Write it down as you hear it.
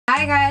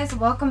Hi guys,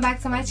 welcome back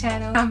to my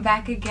channel. I'm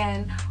back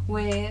again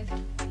with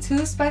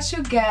two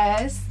special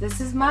guests.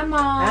 This is my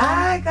mom.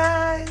 Hi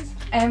guys.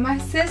 And my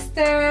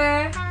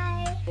sister.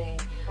 Hi.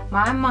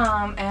 My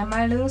mom and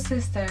my little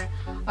sister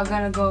are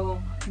gonna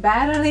go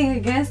battling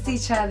against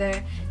each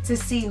other to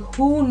see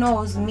who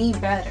knows me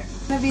better.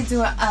 I'm gonna be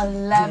doing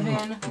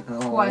 11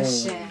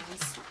 questions.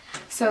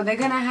 So they're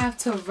gonna have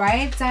to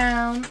write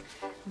down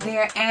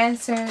their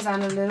answers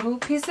on a little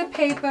piece of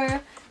paper,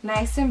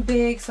 nice and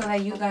big, so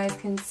that you guys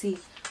can see.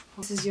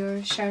 This is your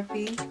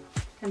Sharpie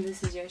and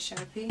this is your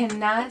Sharpie. You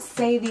cannot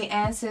say the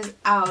answers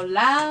out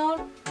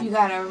loud. You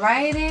gotta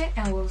write it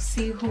and we'll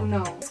see who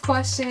knows. This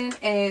question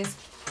is,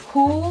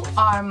 who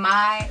are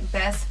my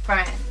best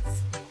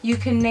friends? You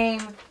can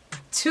name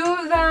two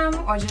of them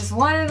or just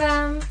one of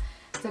them,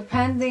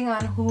 depending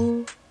on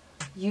who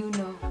you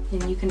know.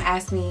 And you can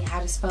ask me how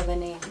to spell the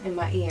name in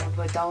my ear,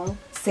 but don't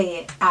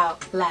say it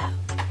out loud.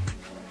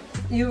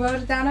 You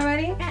wrote it down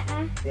already?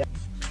 Yeah.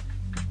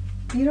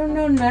 You don't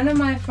know none of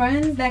my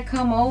friends that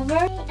come over?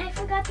 I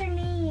forgot their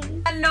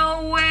names.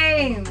 No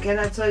way! Can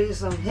I tell you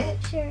some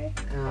hits? Sure.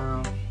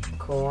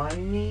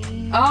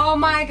 Corny. Oh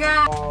my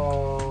god!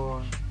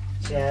 Or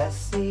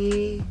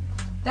Jessie.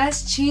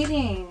 That's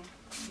cheating.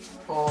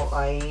 Or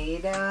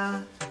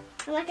Aida.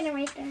 I'm not gonna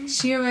write them.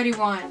 She already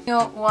won. You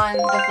won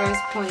the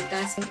first point.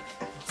 That's it.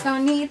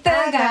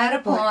 Sonita got a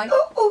point.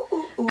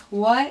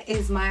 What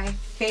is my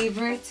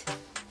favorite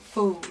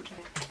food?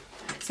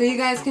 So you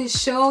guys can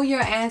show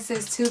your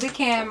answers to the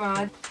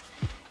camera.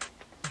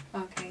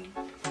 Okay.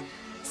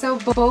 So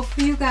both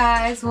of you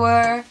guys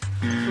were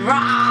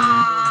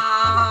wrong.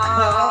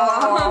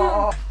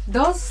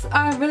 Those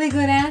are really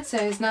good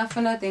answers, not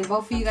for nothing.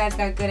 Both of you guys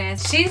got good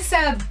answers. She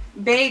said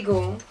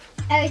bagel.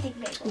 Everything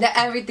bagel. The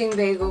everything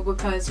bagel,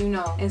 because you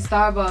know, in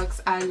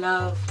Starbucks, I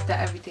love the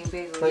everything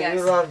bagel. But yes.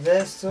 you love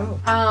this too.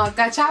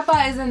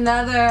 Cachapa is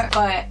another,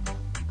 but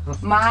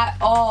my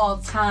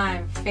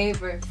all-time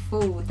favorite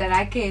food that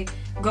I could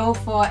go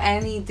for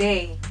any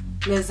day,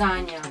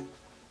 lasagna.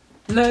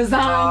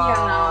 Lasagna.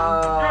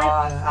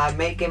 I'm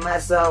making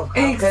myself.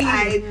 How could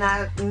I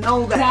not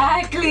know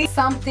that? Exactly.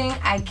 Something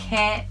I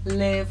can't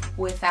live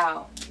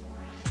without.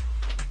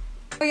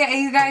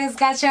 Okay, you guys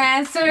got your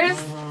answers?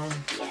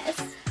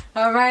 Yes.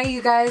 Alright,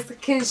 you guys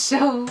can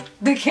show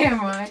the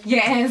camera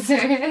your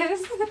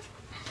answers.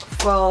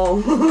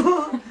 Phone.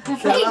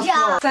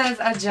 Says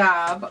a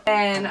job,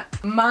 and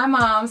my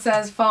mom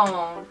says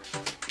phone.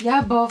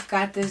 Y'all both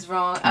got this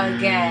wrong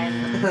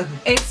again.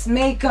 It's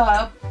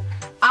makeup.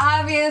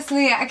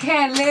 Obviously, I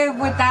can't live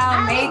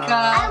without makeup.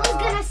 I was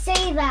gonna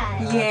say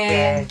that.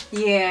 Yeah,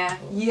 yeah,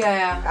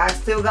 yeah. I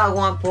still got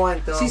 1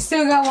 point though. She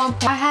still got 1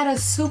 point. I had a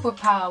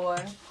superpower.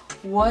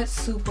 What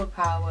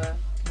superpower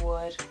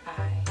would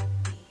I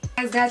be?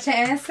 You guys got your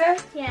answer?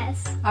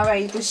 Yes.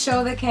 Alright, you can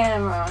show the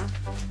camera.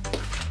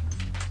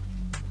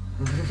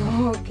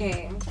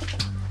 Okay.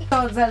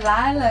 So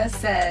Delilah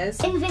says,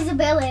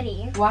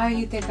 Invisibility. why do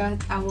you think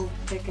I will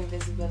pick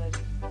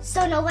invisibility?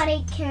 So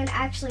nobody can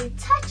actually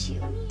touch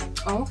you.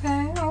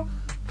 Okay.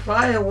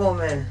 Fire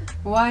woman.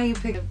 Why you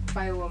pick a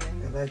fire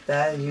woman? Like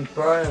that, you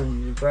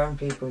burn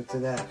people to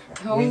death.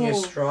 When you're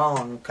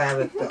strong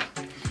character.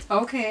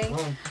 Okay.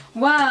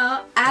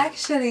 Well,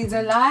 actually,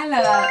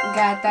 Delilah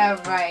got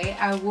that right.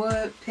 I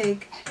would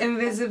pick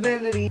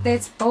invisibility.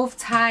 It's both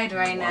tied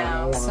right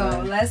now.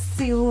 So let's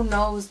see who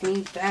knows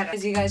me better.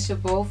 You guys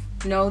should both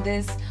know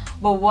this.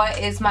 But what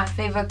is my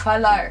favorite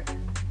color?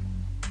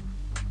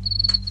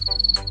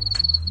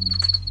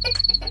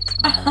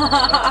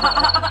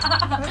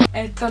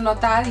 Esto no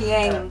está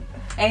bien.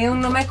 Ellos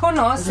no me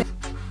conocen.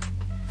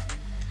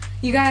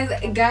 You guys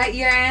got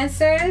your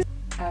answers?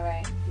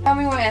 Alright. Tell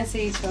me what answer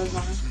you chose,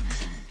 Mom.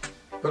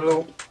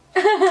 Blue.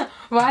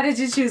 Why did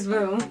you choose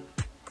blue?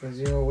 Because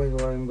you're always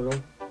wearing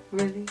blue.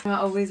 Really? I'm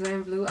not always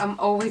wearing blue. I'm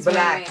always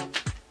black. wearing.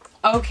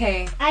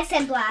 Okay. I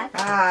said black.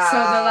 So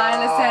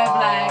Delilah said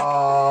black.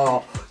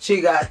 Oh,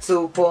 she got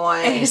 2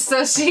 points.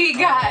 So she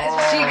got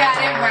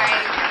it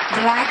right.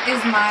 Black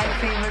is my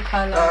favorite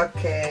color.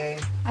 Okay.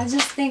 I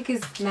just think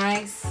it's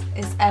nice,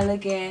 it's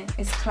elegant,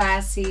 it's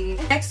classy.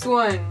 Next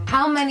one.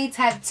 How many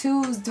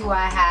tattoos do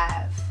I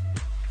have?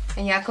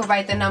 And y'all could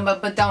write the number,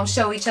 but don't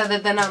show each other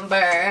the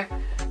number.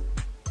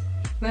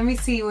 Let me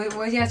see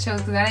what y'all chose,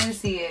 because I didn't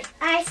see it.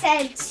 I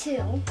said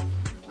 2.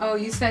 Oh,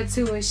 you said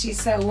 2 and she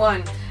said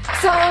 1.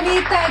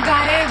 Sonita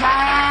got it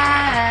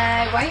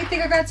right. Why you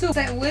think I got 2?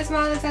 Where's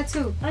my other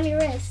tattoo? On your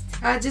wrist.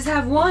 I just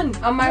have 1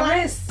 on my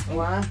wrist.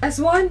 What? That's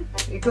 1.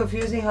 You're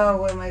confusing her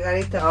with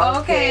Margarita.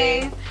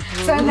 Okay.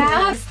 So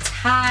now it's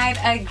tied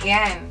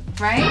again,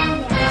 right?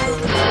 Yes.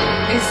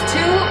 It's 2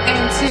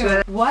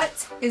 and 2.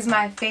 What is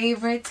my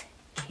favorite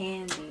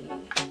candy?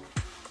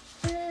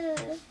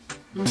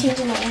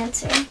 Changing my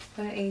answer.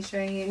 Put an H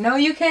right here. No,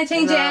 you can't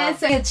change your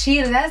answer. You're a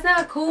cheater. That's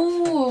not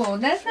cool.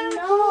 That's not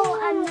cool. No,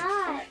 I'm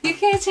not. You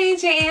can't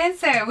change your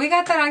answer. We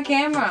got that on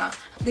camera.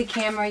 The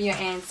camera, your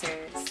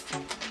answers.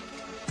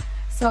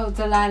 So,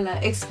 Delilah,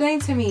 explain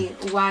to me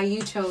why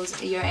you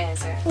chose your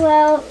answer.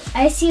 Well,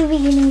 I see you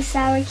eating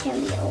sour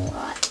candy a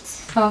lot.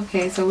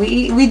 Okay, so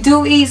we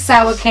do eat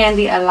sour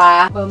candy a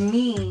lot, but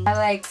me, I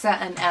like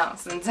something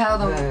else. And tell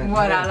them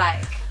what I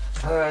like.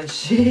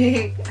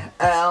 She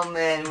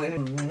almond with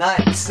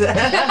nuts.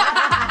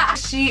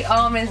 She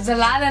almonds.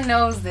 Delila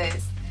knows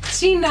this.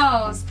 She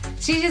knows.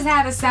 She just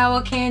had a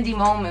sour candy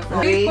moment.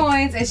 3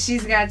 points and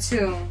she's got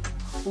 2.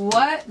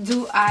 What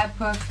do I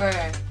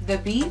prefer? The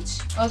beach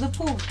or the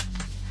pool?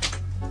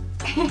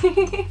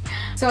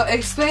 So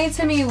explain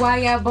to me why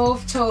y'all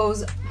both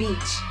chose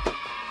beach.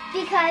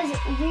 Because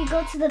we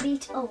go to the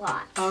beach a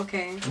lot.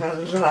 Okay.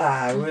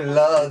 We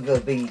love the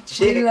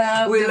beach. We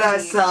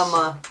love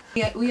summer.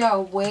 We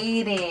are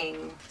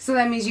waiting. So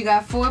that means you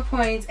got 4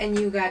 points and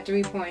you got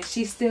 3 points.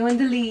 She's still in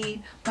the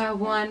lead by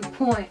 1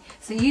 point.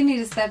 So you need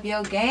to step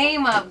your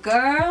game up,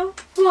 girl.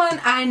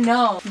 One I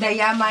know that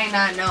y'all might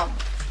not know.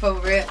 For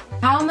real.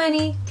 How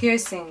many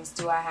piercings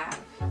do I have?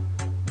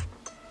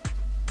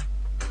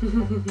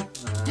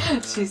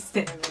 She's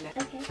staring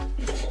at me. Okay.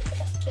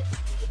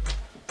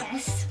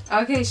 Yes.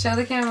 Okay, show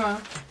the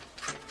camera.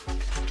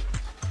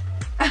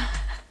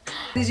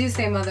 Did you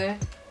say, mother?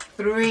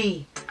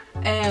 3.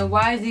 And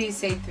why did you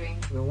say 3?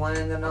 The 1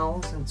 in the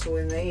nose and 2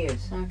 in the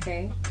ears.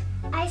 Okay.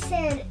 I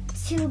said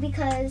 2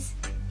 because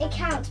it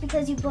counts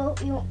because you both.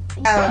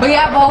 But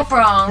y'all both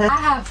wrong. I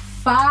have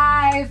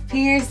 5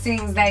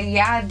 piercings that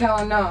y'all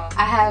don't know.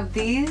 I have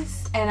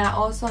these, and I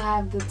also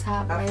have the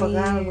top right here. I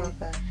forgot about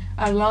that.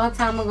 A long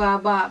time ago, I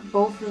bought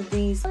both of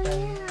these. Oh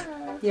yeah.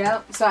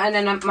 Yep. So and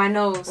then my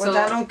nose. Well, so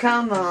that don't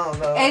count though.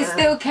 It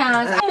still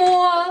counts.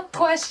 More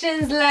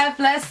questions left.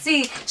 Let's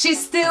see.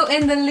 She's still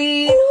in the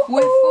lead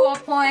with 4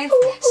 points.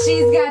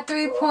 She's got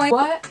 3 points.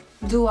 What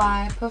do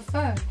I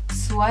prefer?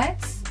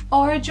 Sweats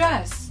or a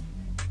dress?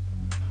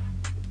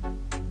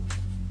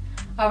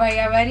 All right,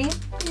 y'all ready?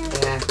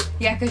 Yeah.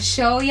 Y'all can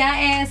show your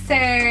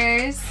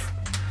answers.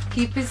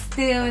 Keep it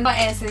still. What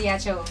answer y'all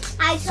chose?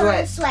 I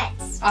chose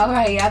sweats. All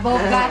right, y'all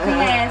both got the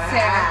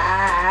answer.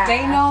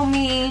 They know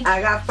me.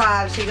 I got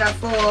 5. She got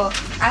 4.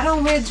 I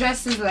don't wear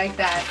dresses like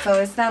that, so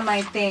it's not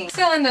my thing.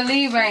 Still in the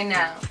lead right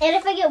now. And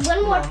if I get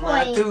 1 more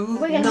point,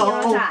 we're gonna be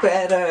on top.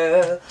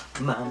 Better.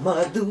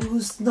 Mama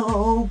does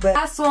know better.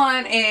 Last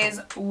one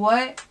is,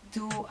 what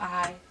do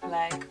I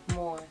like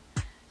more?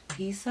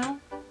 Pizza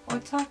or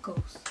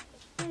tacos?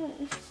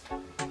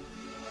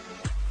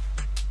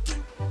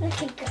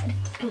 Okay, good.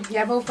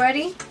 Y'all both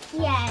ready?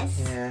 Yes.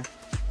 Yeah.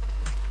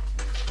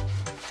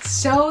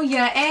 Show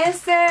your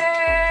answers.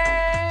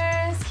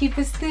 Keep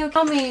it still.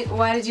 Tell me,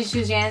 why did you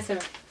choose your answer?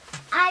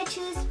 I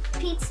choose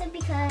pizza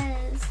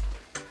because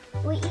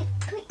we eat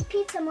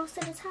pizza most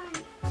of the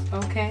time.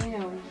 Okay,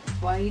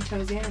 why you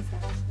chose the answer?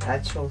 I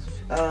chose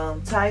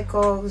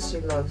tacos.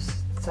 She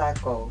loves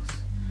tacos.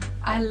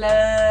 I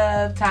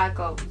love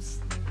tacos.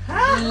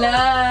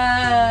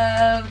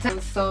 Love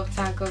soft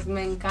tacos.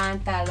 Me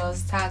encanta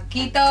los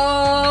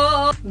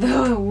taquitos.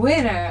 The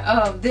winner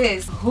of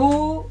this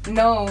Who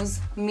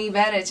Knows Me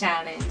Better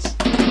challenge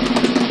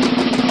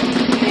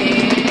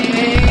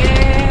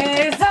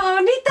is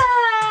Donita.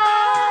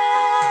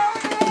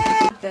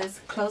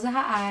 Just closing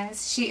her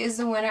eyes. She is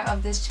the winner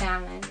of this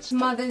challenge.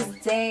 Mother's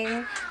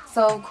Day.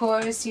 So of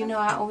course, you know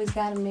I always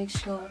gotta make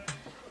sure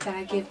that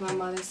I give my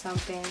mother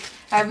something.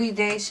 Every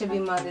day should be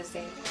Mother's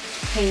Day.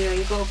 Hey,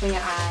 you can open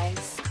your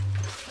eyes.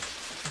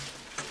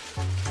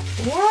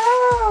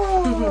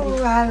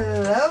 Whoa! I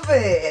love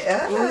it.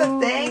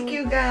 Thank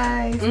you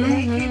guys.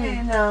 Thank you.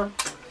 And,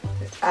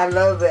 I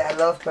love it. I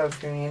love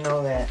perfume. You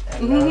know that. I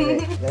love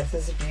it. This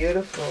is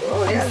beautiful.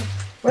 Oh yeah.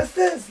 What's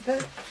this?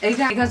 It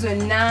comes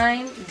with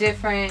 9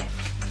 different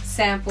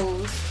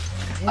samples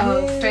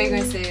of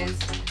fragrances,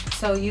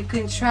 so you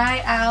can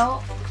try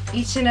out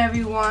each and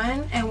every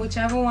one, and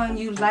whichever one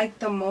you like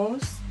the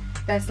most,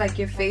 that's like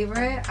your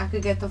favorite, I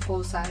could get the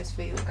full size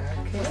for you. Okay.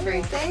 For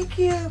free. Thank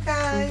you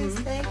guys.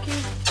 Thank you.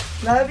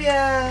 Love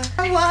ya.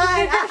 I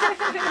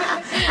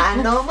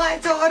know my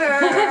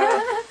daughter.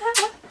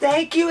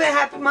 Thank you and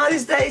happy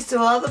Mother's Day to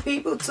all the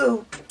people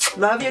too.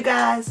 Love you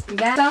guys.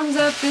 Thumbs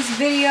up this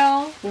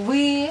video.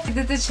 We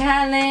did the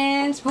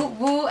challenge. Woo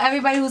woo.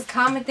 Everybody who's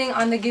commenting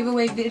on the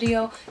giveaway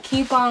video,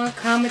 keep on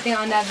commenting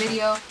on that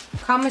video.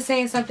 Comment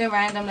saying something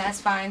random,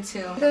 that's fine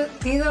too.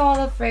 These are all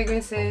the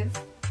fragrances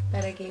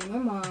that I gave my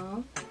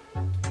mom.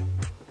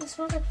 It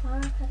smells like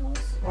flower petals.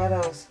 What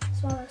else? It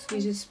smells.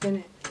 You just spin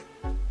it.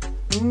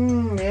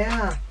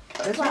 Yeah.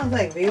 It smells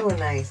like real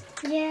nice.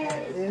 Yeah.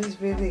 It is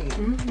really.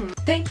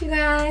 Thank you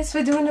guys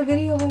for doing the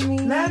video with me.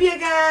 Love you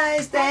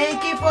guys.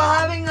 Thank you for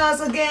having us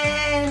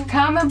again.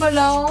 Comment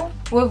below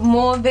with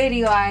more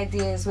video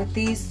ideas with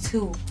these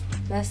 2.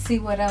 Let's see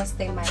what else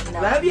they might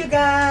know. Love you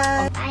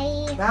guys.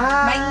 Bye.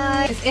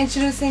 Bye. It's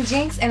introducing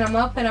JINX, and I'm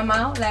up and I'm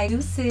out like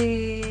you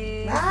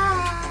said. Bye.